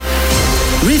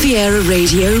Riviera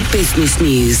Radio Business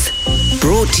News.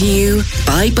 Brought to you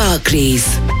by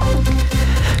Barclays.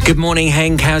 Good morning,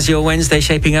 Henk. How's your Wednesday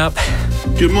shaping up?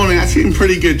 Good morning. Actually in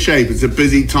pretty good shape. It's a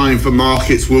busy time for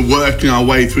markets. We're working our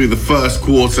way through the first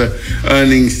quarter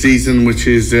earnings season, which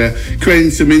is creating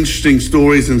some interesting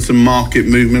stories and some market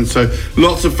movement. So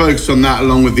lots of focus on that,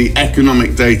 along with the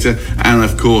economic data and,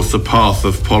 of course, the path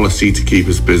of policy to keep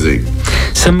us busy.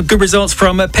 Some good results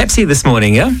from Pepsi this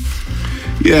morning, yeah?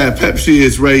 Yeah, Pepsi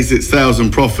has raised its sales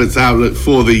and profits outlook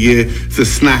for the year. The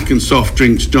snack and soft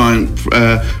drinks giant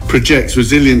projects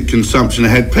resilient consumption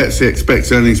ahead. Pepsi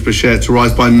expects earnings per share to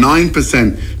rise by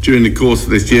 9% during the course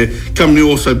of this year. The company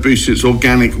also boosted its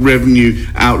organic revenue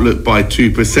outlook by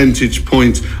 2 percentage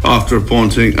points after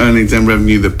reporting earnings and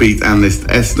revenue that beat analyst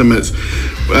estimates.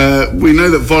 We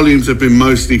know that volumes have been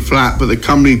mostly flat, but the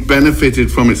company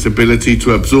benefited from its ability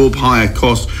to absorb higher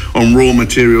costs on raw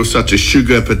materials such as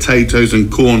sugar, potatoes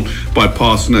and corn by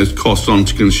passing those costs on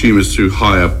to consumers through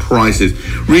higher prices.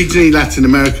 Regionally, Latin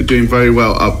America doing very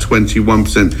well, up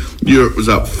 21%. Europe was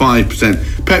up 5%.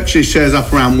 Pepsi shares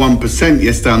up around 1%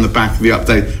 yesterday on the back of the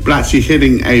update, but actually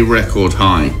hitting a record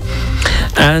high.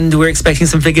 And we're expecting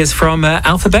some figures from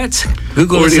Alphabet.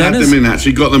 Google already had them in,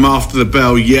 actually. Got them after the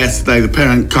bell yesterday. The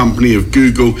parent company of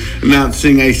Google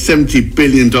announcing a $70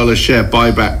 billion share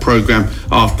buyback program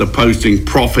after posting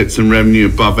profits and revenue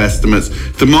above estimates.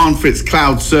 Demand for its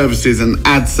cloud services and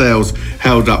ad sales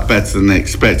held up better than they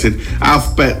expected.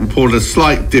 Alphabet reported a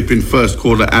slight dip in first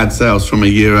quarter ad sales from a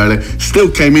year earlier. Still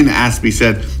came in, as we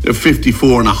said, at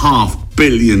 $54.5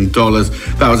 billion.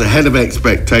 That was ahead of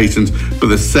expectations, but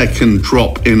the second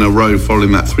drop in a row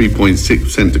following that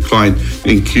 3.6% decline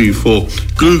in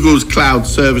Q4. Google's cloud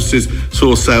services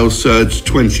saw sales surge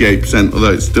 28%,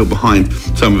 although it's still behind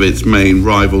some of its main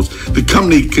rivals. The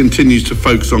company continues to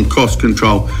focus on cost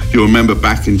control. You'll remember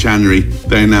back in January,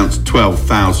 they announced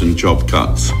 12,000 job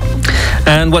cuts.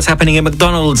 And what's happening at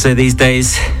McDonald's these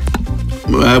days?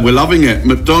 We're loving it.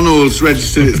 McDonald's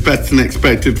registered its better than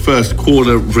expected first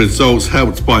quarter results,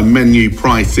 helped by menu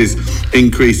prices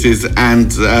increases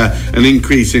and an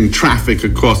increase in traffic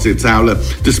across its outlet.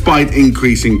 Despite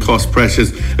increasing cost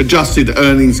pressures, adjusted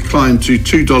earnings climbed to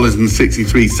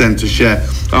 $2.63 a share,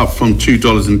 up from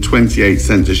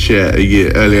 $2.28 a share a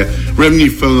year earlier. Revenue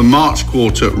for the March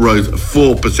quarter rose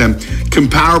 4%.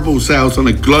 Comparable sales on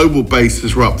a global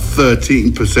basis were up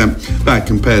 13%. That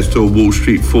compares to a Wall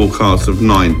Street forecast of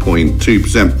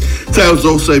 9.2%. Sales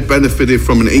also benefited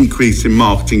from an increase in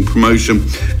marketing promotion.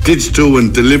 Digital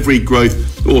and delivery growth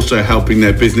also helping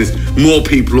their business. More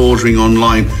people ordering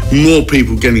online, more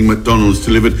people getting McDonald's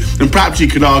delivered. And perhaps you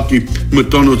could argue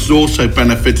McDonald's is also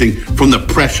benefiting from the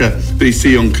pressure they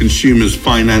see on consumers'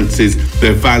 finances.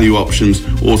 Their value options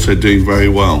also doing very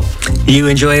well. You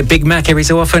enjoy a Big Mac every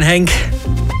so often, Henk?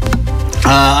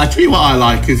 I tell you what I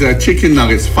like is chicken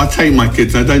nuggets. If I take my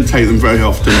kids, I don't take them very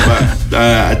often,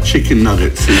 but chicken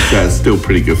nuggets is still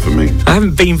pretty good for me. I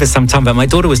haven't been for some time, but my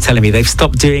daughter was telling me they've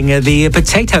stopped doing the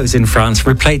potatoes in France,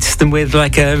 replaced them with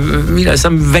like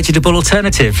some vegetable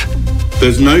alternative.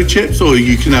 There's no chips, or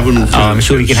you can have an alternative? I'm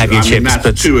sure you can have your chips, that's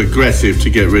but too aggressive to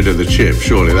get rid of the chip.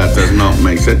 Surely that does not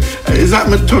make sense. Is that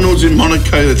McDonald's in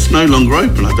Monaco that's no longer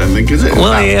open? I don't think, is it?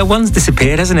 Well, yeah, one's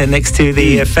disappeared, hasn't it, next to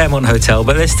the Fairmont Hotel?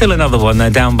 But there's still another one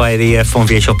down by the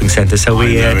Fontvieille Shopping Centre. So I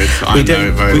know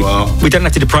it very well. We don't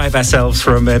have to deprive ourselves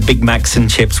from Big Macs and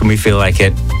chips when we feel like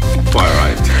it. Quite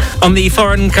right. On the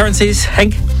foreign currencies,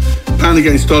 Henk? Pound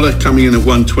against dollar coming in at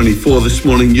 124 this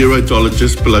morning. Euro dollar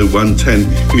just below 110.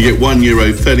 Going to get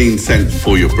 €1 13 cents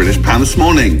for your British pound this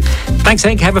morning. Thanks,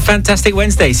 Henk. Have a fantastic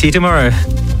Wednesday. See you tomorrow.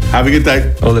 Have a good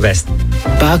day. All the best.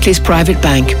 Barclays Private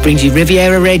Bank brings you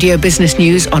Riviera Radio Business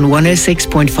News on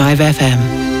 106.5 FM.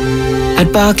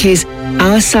 At Barclays,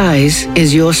 our size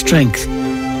is your strength.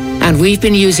 And we've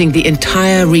been using the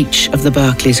entire reach of the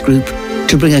Barclays Group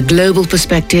to bring a global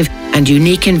perspective and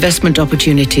unique investment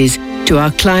opportunities to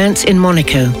our clients in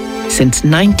Monaco since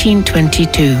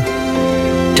 1922.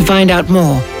 To find out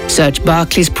more, search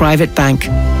Barclays Private Bank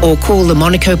or call the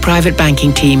Monaco Private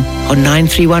Banking Team on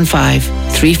 9315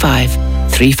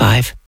 3535.